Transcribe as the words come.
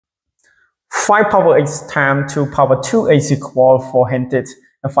5 power 8 times 2 power 2 is equal 400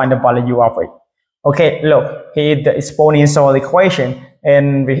 and find the value of it. Okay, look, here is the exponential equation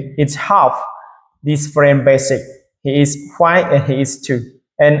and it's half this frame basic. Here is 5 and here is 2.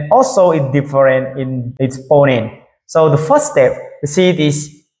 And also it's different in exponent. So the first step, we see this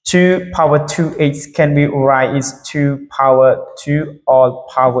 2 power 2h can be write is 2 power 2 all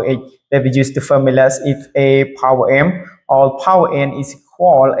power 8. Then we use the formulas if a power m all power n is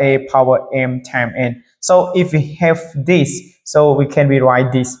equal a power m times n. So if we have this, so we can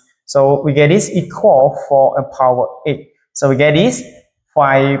rewrite this. So we get this equal 4 and power 8. So we get this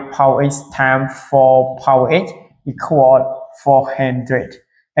 5 power 8 times 4 power 8 equal 400.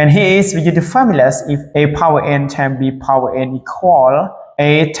 And here is we use the formulas if a power n times b power n equal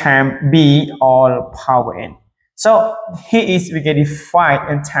a times b all power n. So here is we get it 5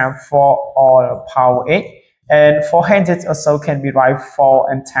 and times 4 all power 8. And 400 also can be write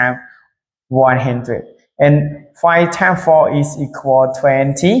 4 and times 100. And 5 times 4 is equal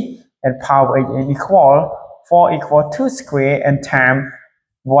 20 and power 8 is equal 4 equal 2 square and times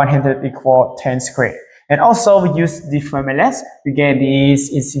 100 equal 10 square. And also we use the formulas. We get this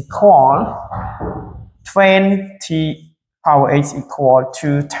is equal 20 power 8 equal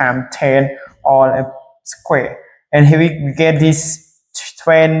 2 times 10 all square. And here we get this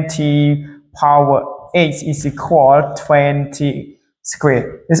 20 power 8 is equal 20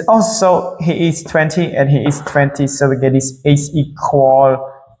 square. It's also here is 20 and here is 20. So we get this 8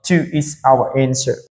 equal 2 is our answer.